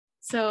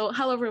So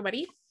hello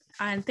everybody,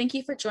 and thank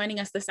you for joining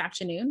us this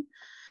afternoon.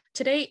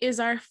 Today is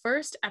our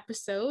first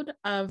episode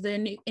of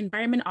the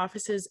Environment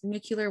Office's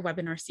nuclear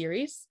webinar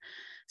series.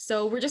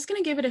 So we're just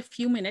going to give it a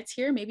few minutes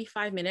here, maybe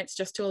 5 minutes,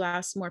 just to allow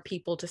some more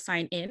people to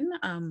sign in,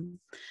 and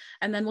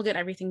then we'll get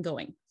everything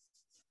going.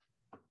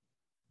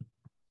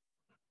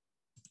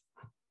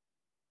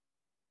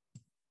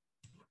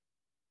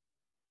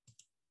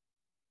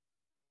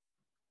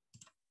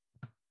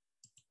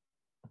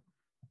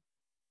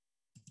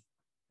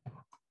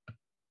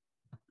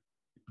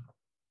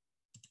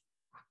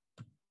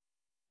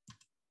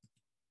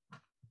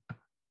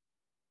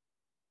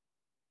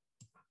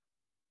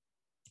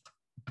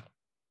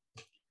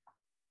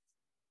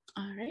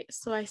 All right,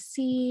 so I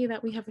see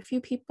that we have a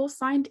few people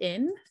signed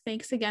in.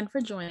 Thanks again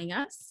for joining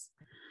us.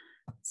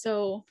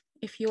 So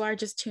if you are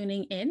just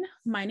tuning in,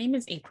 my name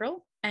is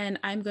April, and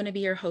I'm going to be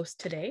your host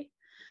today.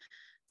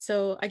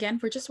 So again,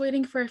 we're just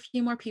waiting for a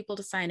few more people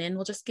to sign in.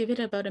 We'll just give it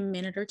about a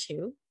minute or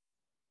two.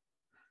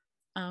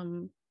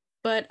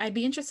 But I'd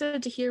be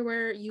interested to hear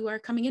where you are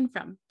coming in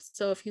from.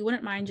 So if you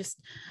wouldn't mind just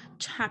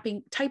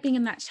typing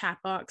in that chat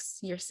box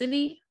your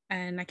city,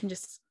 and I can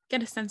just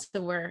get a sense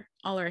of where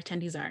all our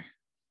attendees are.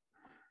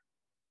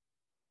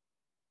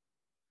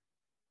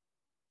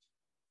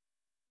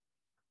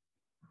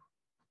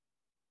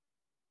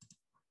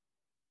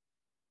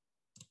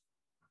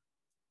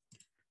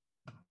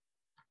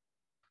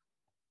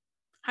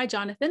 Hi,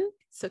 Jonathan.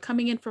 So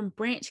coming in from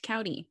Branch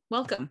County,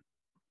 welcome.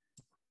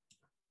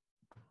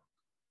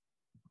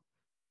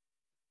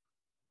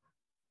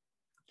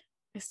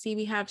 I see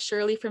we have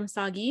Shirley from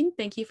Saugeen.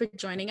 Thank you for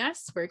joining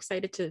us. We're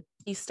excited to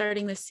be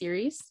starting this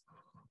series.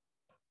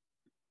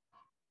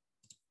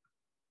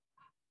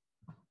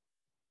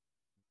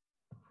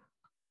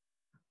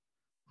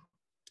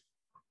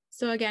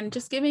 So again,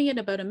 just giving it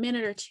about a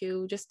minute or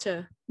two just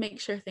to make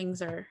sure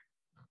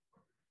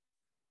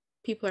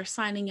people are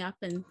signing up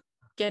and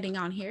getting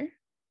on here.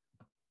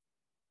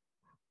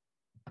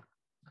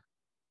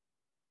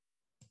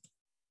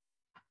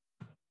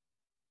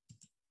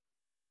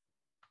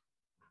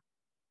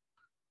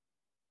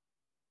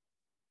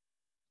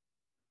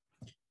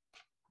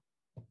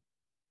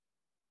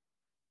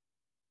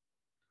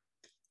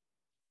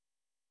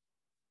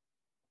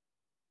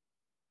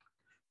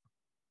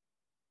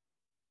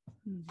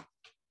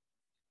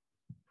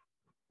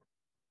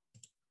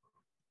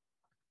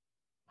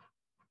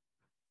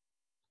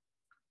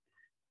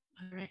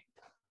 All right,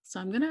 so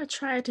I'm gonna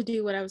try to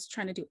do what I was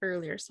trying to do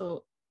earlier.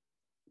 So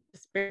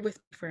just bear with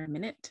me for a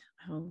minute.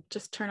 I'll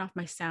just turn off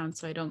my sound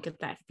so I don't get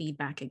that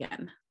feedback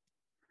again.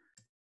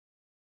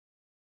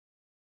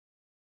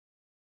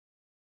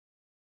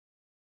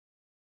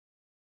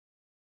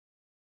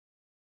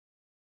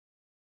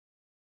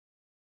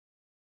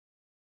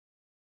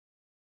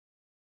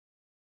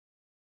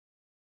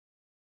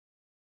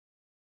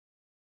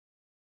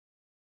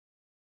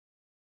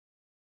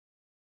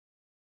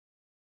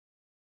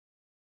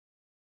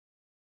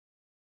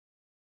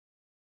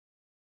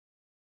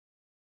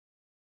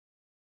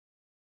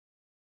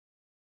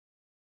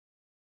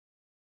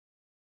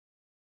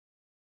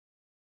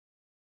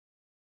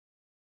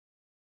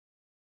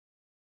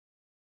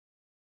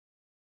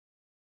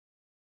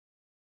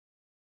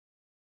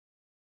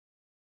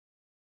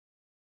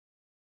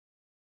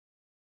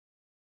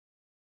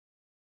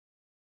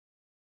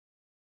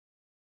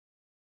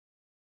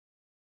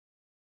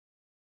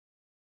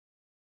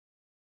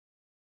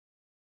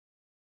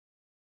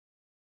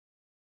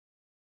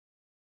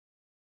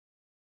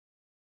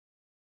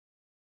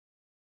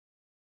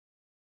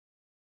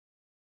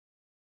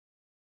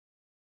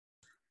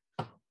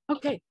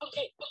 Okay.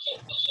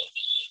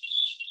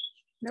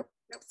 Nope.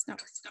 Stop.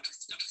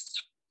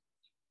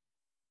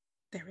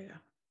 There we go.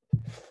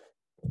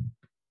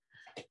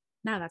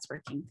 Now that's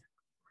working.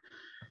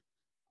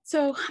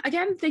 So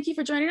again, thank you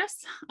for joining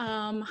us.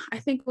 I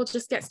think we'll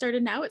just get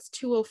started now. It's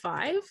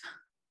 2:05.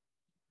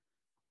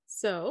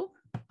 So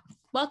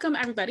welcome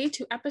everybody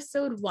to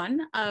episode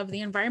 1 of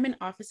the Environment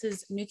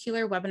Office's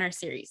nuclear webinar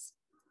series.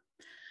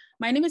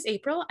 My name is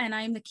April, and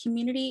I am the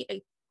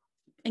Community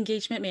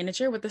Engagement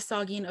Manager with the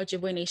Saugeen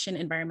Ojibwe Nation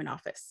Environment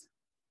Office.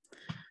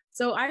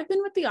 So I've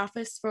been with the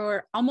office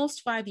for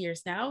almost 5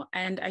 years now,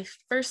 and I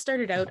first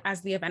started out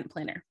as the event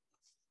planner.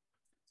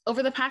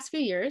 Over the past few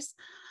years,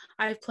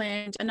 I've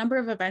planned a number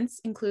of events,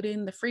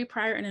 including the Free,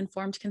 Prior, and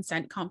Informed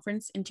Consent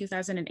Conference in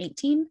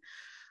 2018,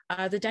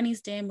 the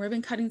Denny's Dam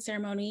ribbon cutting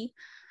ceremony,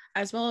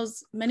 as well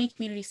as many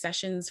community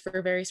sessions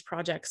for various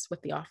projects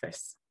with the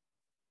office.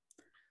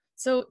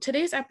 So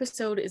today's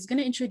episode is going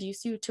to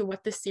introduce you to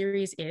what this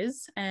series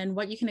is and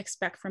what you can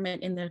expect from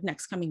it in the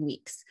next coming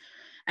weeks.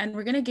 And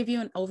we're going to give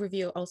you an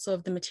overview also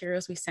of the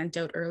materials we sent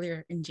out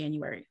earlier in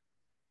January.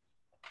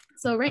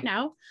 So right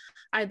now,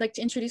 I'd like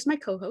to introduce my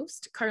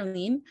co-host,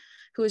 Carlene,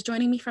 who is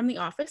joining me from the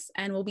office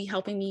and will be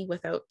helping me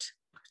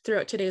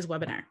throughout today's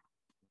webinar.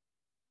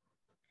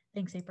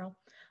 Thanks, April.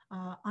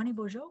 Ani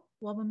Bojo,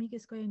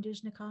 Wabamigas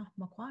Indigenous,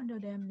 Makwando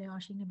Dem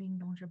Neashingabing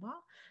Donjaba.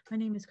 My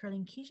name is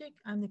Carlene Kijik.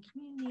 I'm the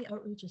Community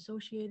Outreach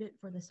Associate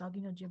for the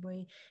Saugeen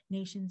Ojibwe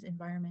Nations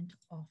Environment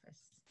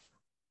Office.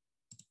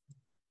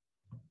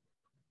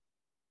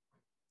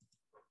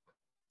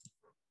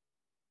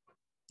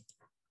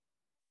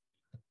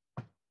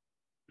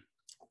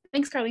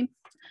 Thanks, Carleen.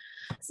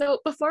 So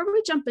before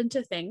we jump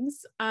into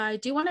things, I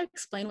do want to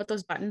explain what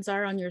those buttons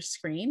are on your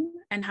screen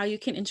and how you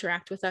can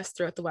interact with us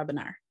throughout the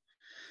webinar.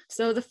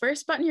 So the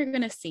first button you're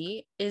going to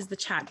see is the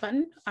chat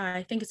button.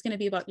 I think it's going to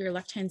be about your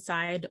left-hand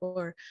side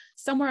or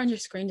somewhere on your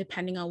screen,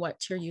 depending on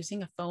what you're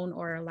using, a phone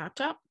or a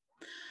laptop.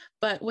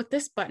 But with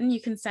this button,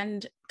 you can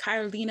send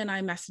Carleen and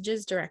I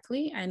messages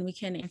directly, and we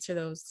can answer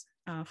those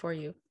for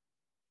you.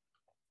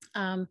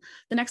 The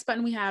next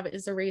button we have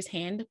is the raise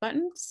hand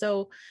button.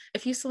 So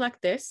if you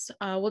select this,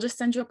 we'll just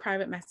send you a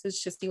private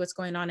message to see what's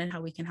going on and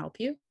how we can help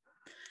you.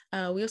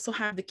 We also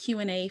have the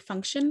Q&A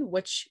function,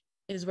 which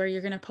is where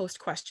you're going to post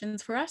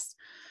questions for us.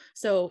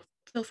 So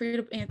feel free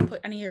to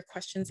put any of your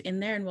questions in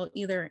there, and we'll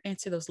either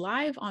answer those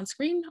live on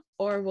screen,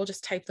 or we'll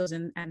just type those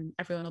in and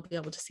everyone will be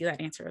able to see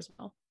that answer as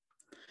well.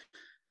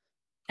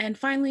 And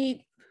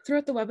finally,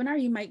 throughout the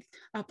webinar,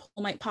 a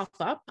poll might pop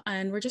up,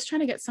 and we're just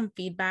trying to get some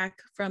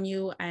feedback from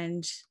you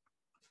and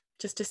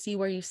just to see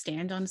where you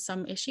stand on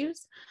some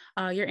issues.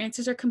 Your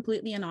answers are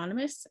completely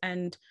anonymous,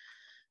 and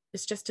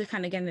it's just to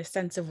kind of get a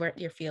sense of what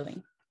you're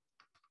feeling.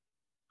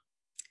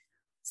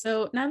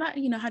 So now that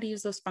you know how to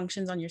use those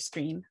functions on your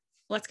screen,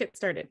 let's get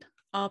started.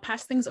 I'll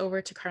pass things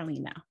over to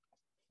Carleen now.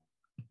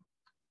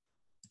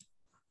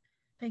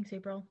 Thanks,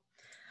 April.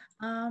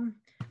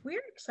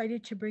 We're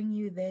excited to bring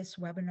you this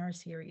webinar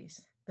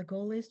series. The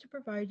goal is to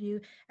provide you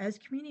as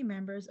community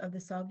members of the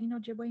Saugeen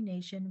Ojibwe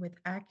Nation with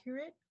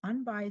accurate,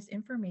 unbiased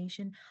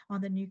information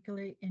on the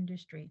nuclear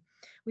industry.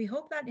 We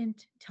hope that in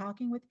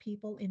talking with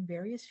people in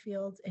various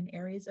fields and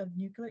areas of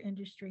nuclear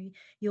industry,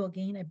 you will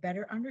gain a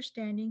better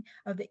understanding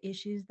of the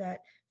issues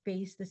that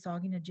face the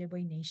Saugeen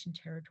Ojibwe Nation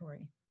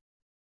territory.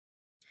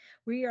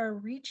 We are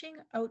reaching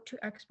out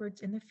to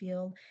experts in the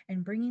field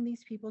and bringing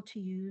these people to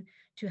you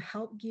to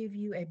help give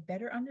you a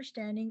better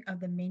understanding of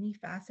the many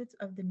facets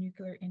of the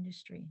nuclear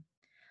industry.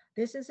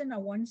 This isn't a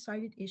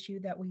one-sided issue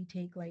that we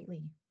take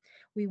lightly.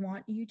 We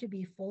want you to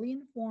be fully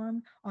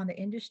informed on the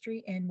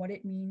industry and what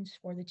it means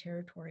for the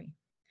territory.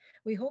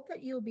 We hope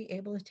that you'll be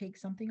able to take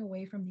something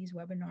away from these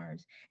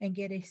webinars and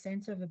get a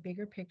sense of a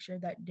bigger picture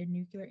that the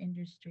nuclear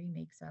industry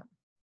makes up.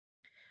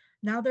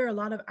 Now, there are a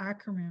lot of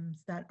acronyms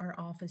that our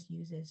office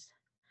uses.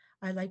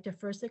 I'd like to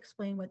first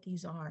explain what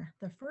these are.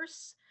 The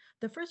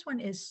first one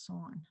is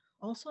SON,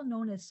 also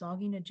known as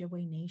Saugeen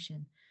Ojibwe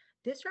Nation.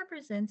 This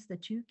represents the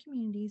two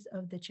communities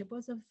of the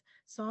Chippewas of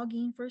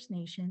Saugeen First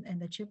Nation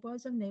and the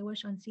Chippewas of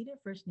Nawash-Unceded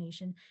First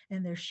Nation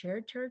and their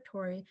shared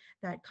territory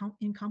that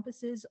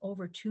encompasses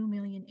over 2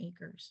 million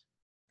acres.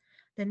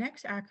 The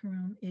next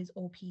acronym is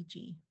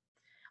OPG,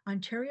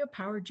 Ontario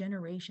Power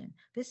Generation.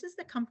 This is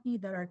the company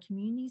that our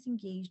communities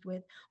engaged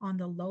with on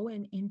the low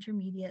and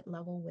intermediate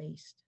level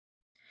waste.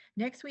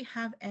 Next, we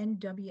have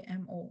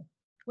NWMO,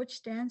 which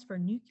stands for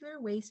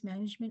Nuclear Waste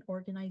Management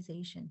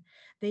Organization.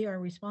 They are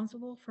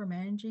responsible for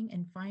managing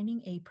and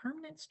finding a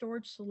permanent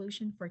storage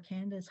solution for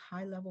Canada's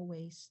high-level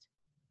waste.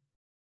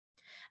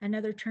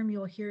 Another term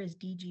you'll hear is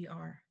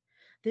DGR.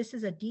 This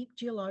is a deep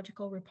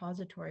geological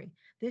repository.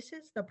 This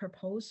is the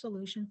proposed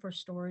solution for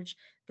storage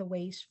the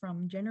waste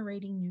from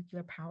generating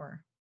nuclear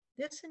power.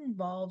 This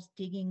involves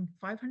digging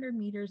 500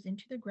 meters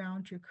into the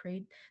ground to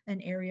create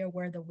an area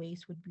where the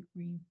waste would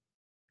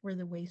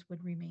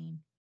remain.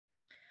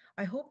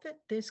 I hope that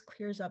this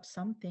clears up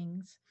some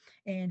things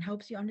and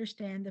helps you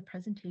understand the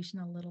presentation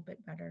a little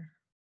bit better.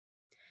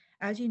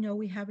 As you know,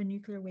 we have a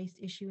nuclear waste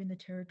issue in the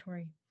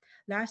territory.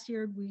 Last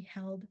year, we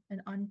held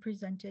an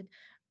unprecedented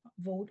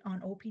vote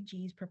on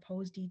OPG's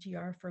proposed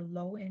DGR for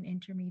low and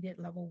intermediate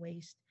level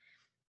waste,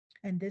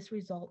 and this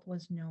result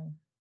was no.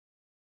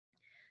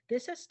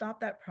 This has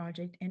stopped that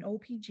project, and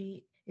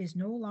OPG is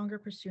no longer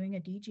pursuing a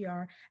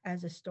DGR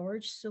as a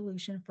storage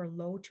solution for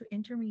low to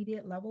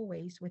intermediate level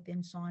waste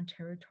within SON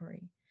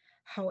territory.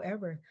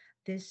 However,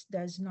 this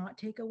does not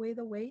take away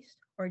the waste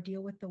or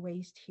deal with the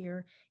waste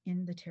here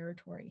in the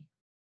territory.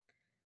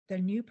 The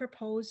new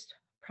proposed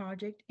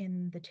project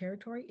in the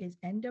territory is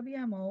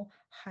NWMO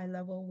High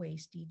Level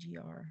Waste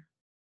DGR.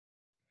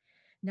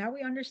 Now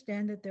we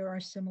understand that there are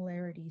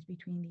similarities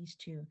between these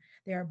two.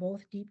 They are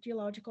both deep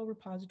geological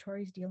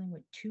repositories dealing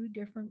with two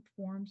different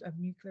forms of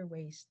nuclear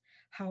waste.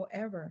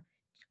 However,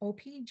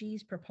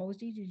 OPG's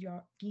proposed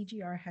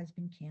DGR has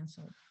been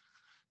canceled.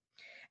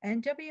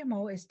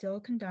 NWMO is still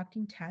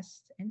conducting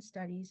tests and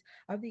studies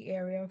of the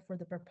area for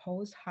the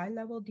proposed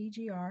high-level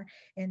DGR,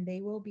 and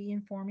they will be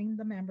informing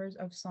the members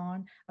of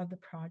SON of the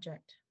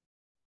project.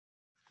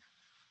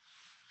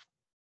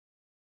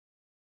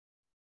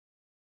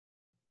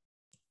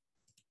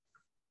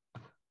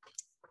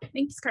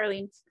 Thanks,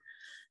 Carleen.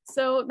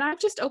 So now I've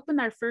just opened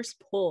our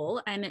first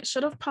poll, and it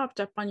should have popped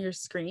up on your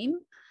screen.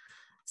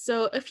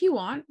 So if you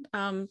want,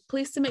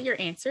 please submit your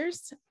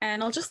answers,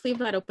 and I'll just leave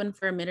that open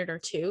for a minute or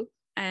two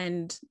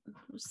and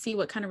see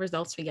what kind of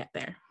results we get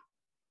there.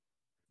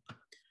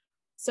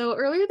 So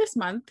earlier this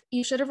month,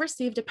 you should have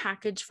received a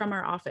package from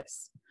our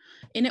office.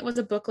 In it was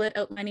a booklet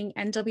outlining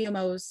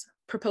NWMO's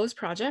proposed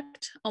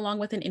project, along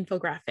with an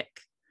infographic.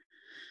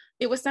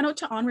 It was sent out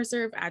to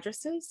on-reserve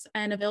addresses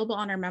and available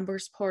on our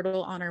members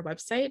portal on our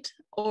website,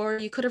 or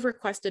you could have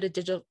requested a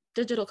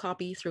digital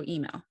copy through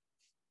email.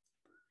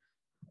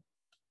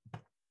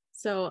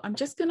 So I'm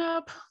just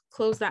gonna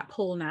close that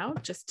poll now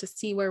just to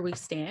see where we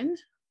stand.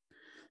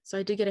 So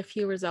I did get a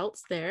few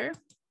results there,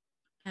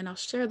 and I'll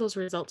share those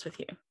results with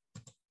you.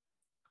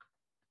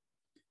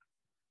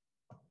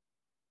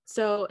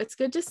 So it's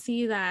good to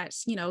see that,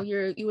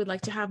 you would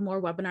like to have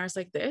more webinars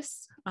like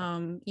this.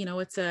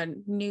 It's a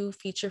new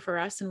feature for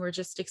us and we're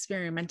just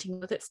experimenting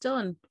with it still,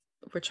 and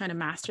we're trying to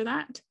master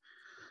that.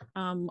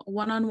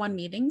 One-on-one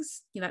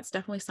meetings, that's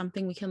definitely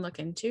something we can look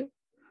into.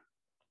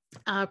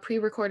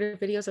 Pre-recorded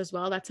videos as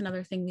well, that's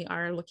another thing we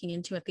are looking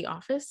into at the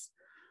office,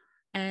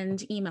 and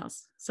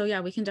emails. So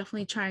yeah, we can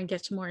definitely try and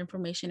get more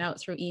information out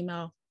through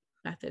email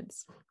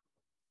methods.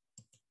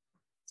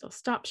 So I'll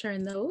stop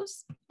sharing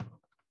those.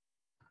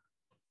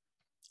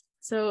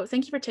 So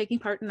thank you for taking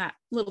part in that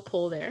little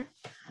poll there.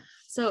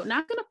 So now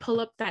I'm going to pull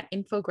up that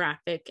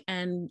infographic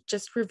and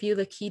just review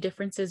the key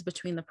differences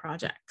between the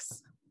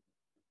projects.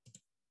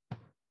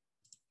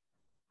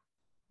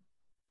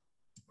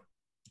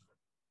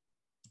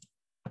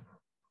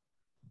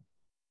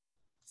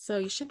 So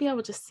you should be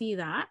able to see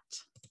that.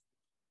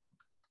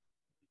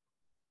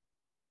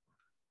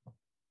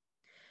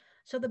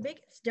 So the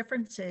biggest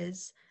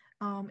differences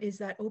is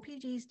that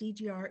OPG's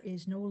DGR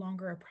is no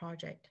longer a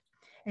project,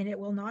 and it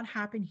will not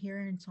happen here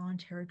in San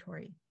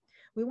territory.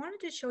 We wanted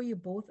to show you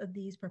both of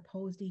these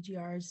proposed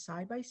DGRs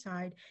side by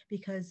side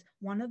because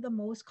one of the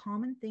most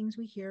common things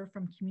we hear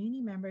from community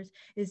members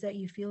is that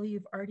you feel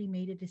you've already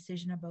made a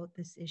decision about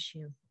this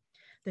issue.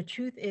 The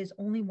truth is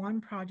only one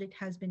project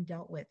has been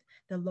dealt with,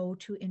 the low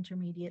to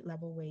intermediate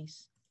level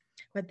waste.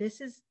 But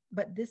this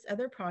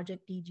other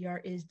project DGR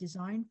is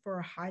designed for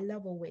a high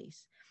level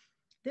waste.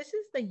 This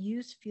is the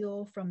used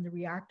fuel from the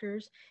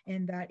reactors,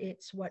 and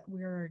that's what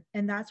we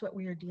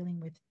are dealing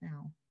with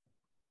now.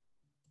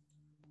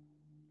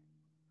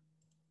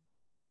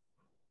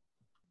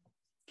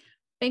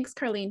 Thanks,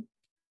 Carlene.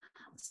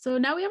 So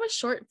now we have a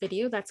short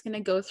video that's going to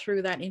go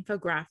through that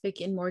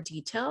infographic in more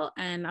detail,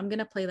 and I'm going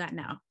to play that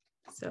now.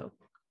 So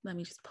let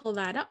me just pull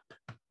that up.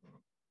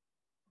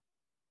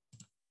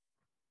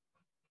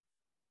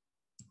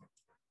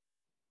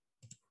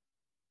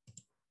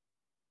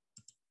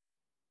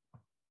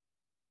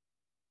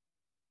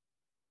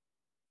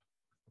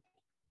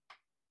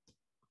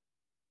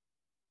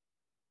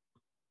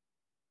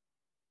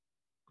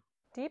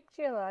 Deep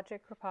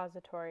geologic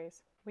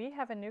repositories. We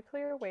have a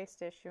nuclear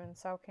waste issue in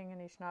Sauking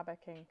and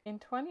Ishnabaking. In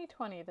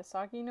 2020, the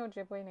Saugeen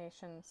Ojibwe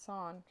Nation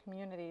San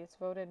communities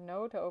voted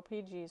no to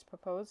OPG's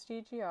proposed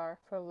DGR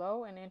for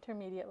low and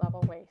intermediate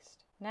level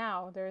waste.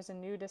 Now, there is a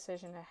new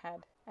decision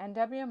ahead.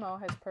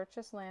 NWMO has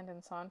purchased land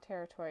in San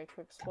territory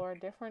to explore a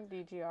different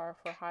DGR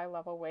for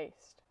high-level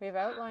waste. We have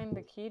outlined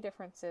the key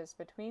differences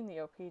between the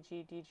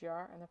OPG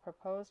DGR and the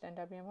proposed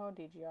NWMO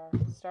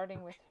DGR,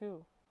 starting with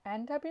who.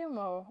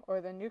 NWMO,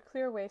 or the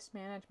Nuclear Waste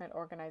Management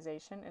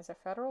Organization, is a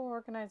federal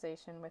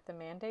organization with the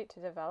mandate to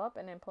develop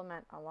and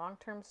implement a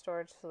long-term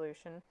storage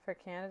solution for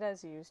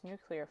Canada's used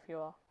nuclear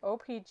fuel.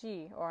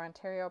 OPG, or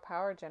Ontario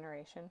Power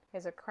Generation,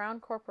 is a Crown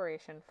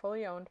corporation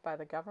fully owned by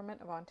the Government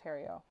of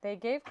Ontario. They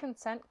gave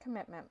consent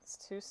commitments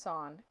to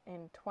SON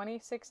in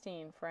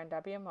 2016 for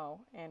NWMO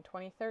and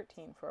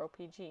 2013 for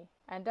OPG.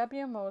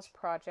 NWMO's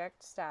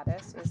project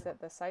status is that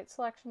the site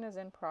selection is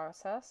in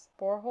process,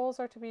 boreholes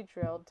are to be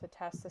drilled to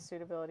test the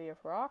suitability of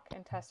rock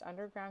and test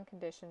underground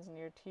conditions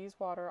near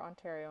Teeswater,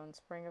 Ontario in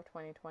spring of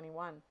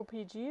 2021.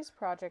 OPG's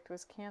project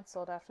was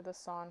cancelled after the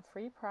SON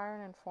free, prior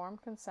and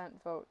informed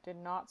consent vote did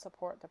not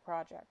support the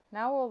project.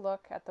 Now we'll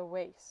look at the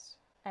waste.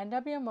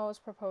 NWMO's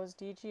proposed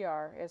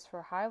DGR is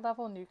for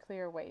high-level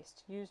nuclear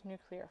waste, used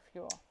nuclear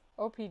fuel.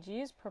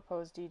 OPG's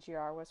proposed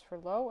DGR was for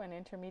low and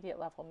intermediate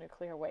level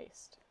nuclear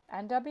waste.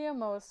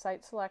 NWMO's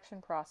site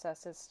selection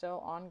process is still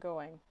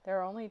ongoing. There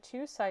are only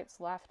 2 sites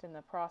left in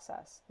the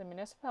process: the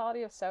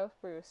municipality of South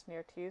Bruce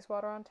near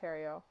Teeswater,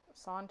 Ontario,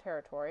 San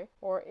territory,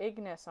 or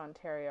Ignis,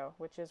 Ontario,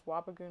 which is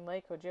Wabigoon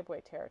Lake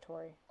Ojibwe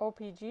territory.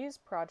 OPG's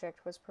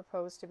project was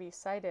proposed to be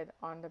sited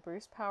on the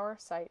Bruce Power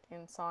site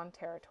in San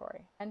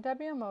territory.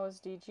 NWMO's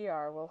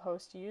DGR will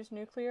host used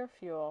nuclear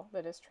fuel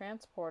that is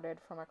transported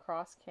from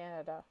across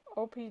Canada.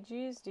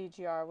 OPG's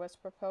DGR was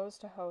proposed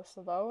to host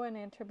low and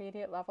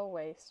intermediate level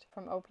waste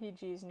from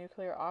OPG's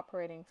nuclear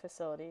operating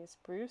facilities,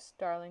 Bruce,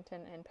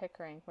 Darlington, and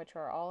Pickering, which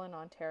are all in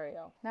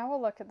Ontario. Now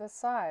we'll look at the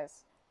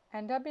size.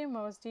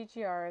 NWMO's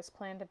DGR is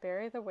planned to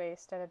bury the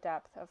waste at a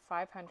depth of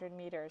 500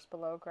 meters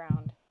below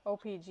ground.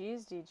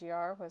 OPG's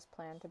DGR was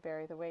planned to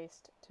bury the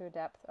waste to a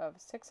depth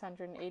of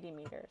 680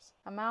 meters.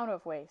 Amount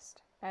of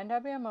waste.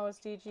 NWMO's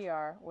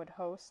DGR would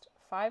host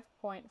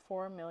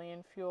 5.4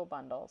 million fuel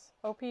bundles.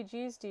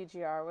 OPG's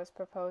DGR was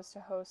proposed to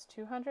host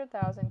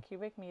 200,000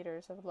 cubic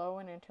meters of low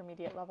and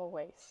intermediate level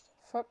waste.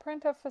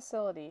 Footprint of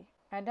facility.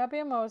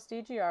 NWMO's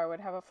DGR would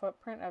have a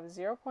footprint of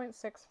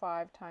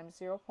 0.65 times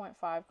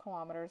 0.5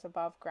 kilometers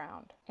above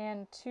ground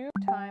and 2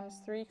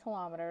 times 3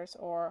 kilometers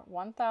or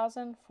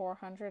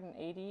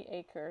 1,480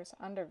 acres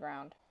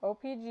underground.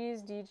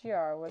 OPG's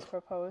DGR was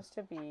proposed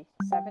to be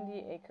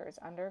 70 acres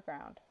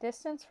underground.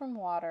 Distance from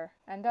water.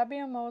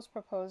 NWMO's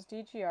proposed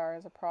DGR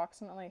is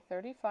approximately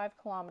 35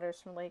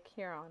 kilometers from Lake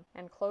Huron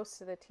and close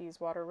to the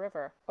Teeswater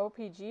River.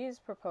 OPG's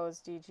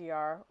proposed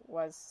DGR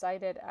was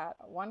sited at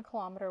 1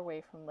 kilometer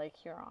away from Lake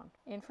Huron.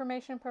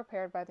 Information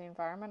prepared by the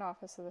Environment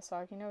Office of the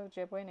Saugeen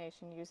Ojibwe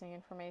Nation using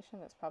information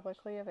that's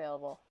publicly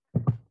available.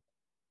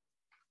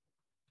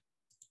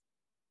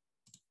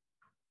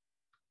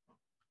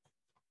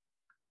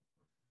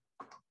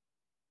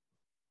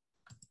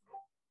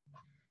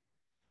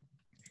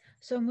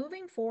 So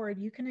moving forward,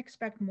 you can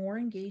expect more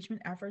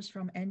engagement efforts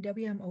from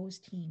NWMO's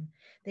team.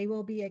 They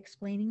will be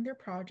explaining their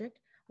project,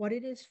 what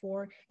it is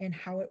for, and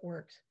how it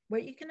works.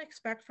 What you can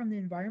expect from the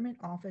Environment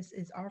Office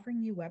is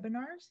offering you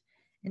webinars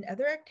and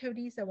other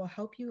activities that will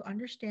help you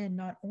understand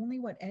not only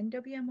what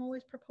NWMO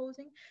is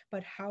proposing,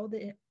 but how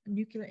the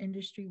nuclear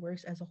industry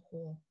works as a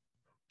whole.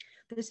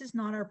 This is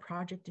not our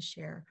project to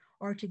share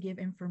or to give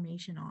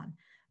information on.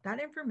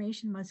 That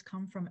information must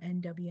come from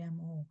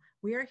NWMO.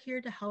 We are here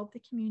to help the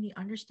community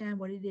understand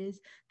what it is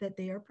that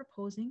they are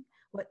proposing,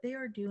 what they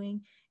are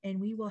doing,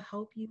 and we will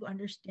help you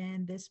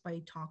understand this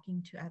by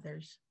talking to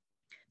others.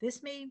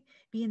 This may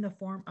be in the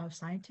form of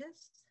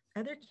scientists,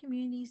 other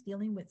communities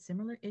dealing with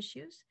similar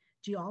issues,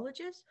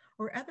 geologists,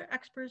 or other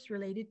experts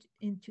related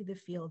into the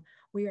field.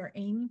 We are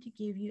aiming to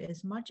give you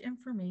as much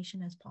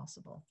information as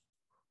possible.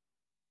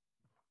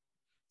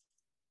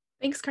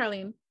 Thanks,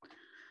 Carlene.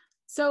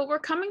 So we're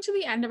coming to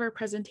the end of our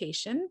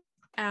presentation.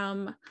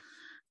 And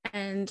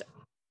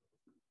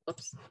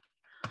oops.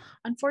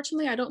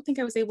 Unfortunately, I don't think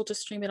I was able to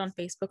stream it on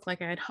Facebook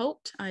like I had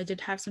hoped. I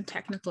did have some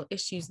technical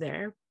issues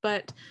there,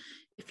 but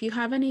if you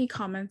have any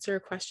comments or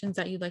questions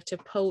that you'd like to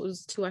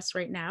pose to us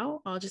right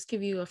now, I'll just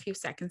give you a few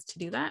seconds to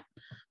do that.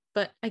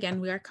 But again,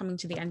 we are coming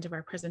to the end of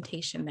our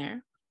presentation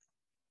there.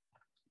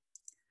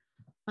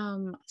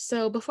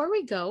 So before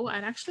we go,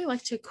 I'd actually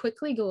like to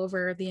quickly go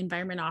over the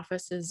Environment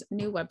Office's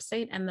new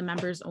website and the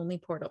members only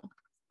portal.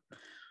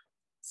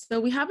 So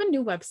we have a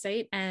new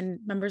website and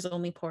members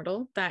only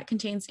portal that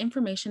contains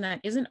information that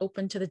isn't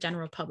open to the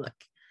general public.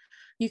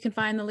 You can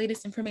find the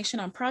latest information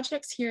on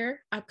projects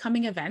here,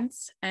 upcoming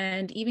events,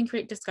 and even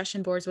create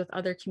discussion boards with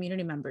other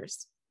community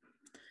members.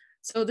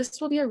 So this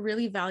will be a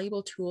really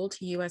valuable tool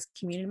to you as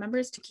community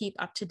members to keep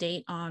up to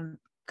date on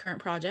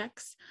current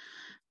projects.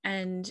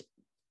 And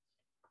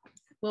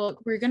well,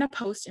 we're going to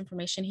post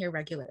information here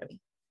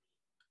regularly.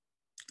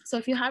 So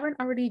if you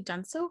haven't already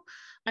done so,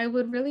 I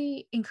would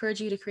really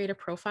encourage you to create a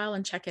profile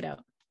and check it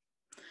out.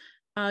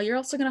 You're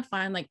also going to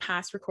find like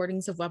past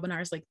recordings of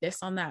webinars like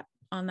this on that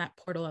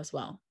portal as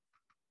well.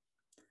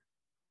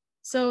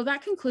 So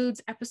that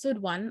concludes episode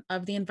 1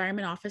 of the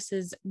Environment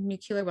Office's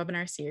nuclear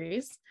webinar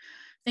series.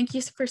 Thank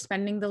you for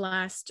spending the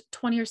last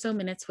 20 or so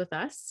minutes with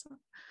us.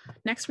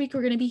 Next week,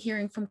 we're going to be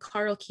hearing from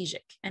Carl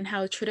Kijik and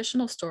how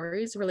traditional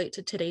stories relate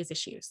to today's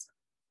issues.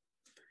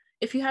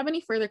 If you have any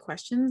further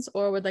questions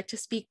or would like to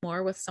speak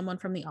more with someone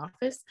from the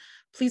office,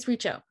 please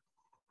reach out.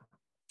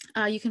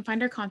 You can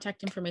find our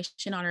contact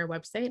information on our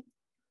website,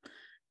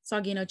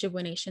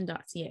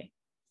 saugeenojibwenation.ca.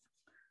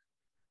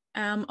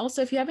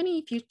 Also, if you have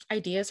any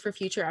ideas for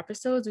future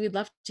episodes, we'd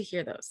love to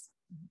hear those.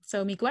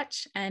 So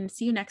miigwech and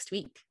see you next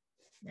week.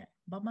 Yeah.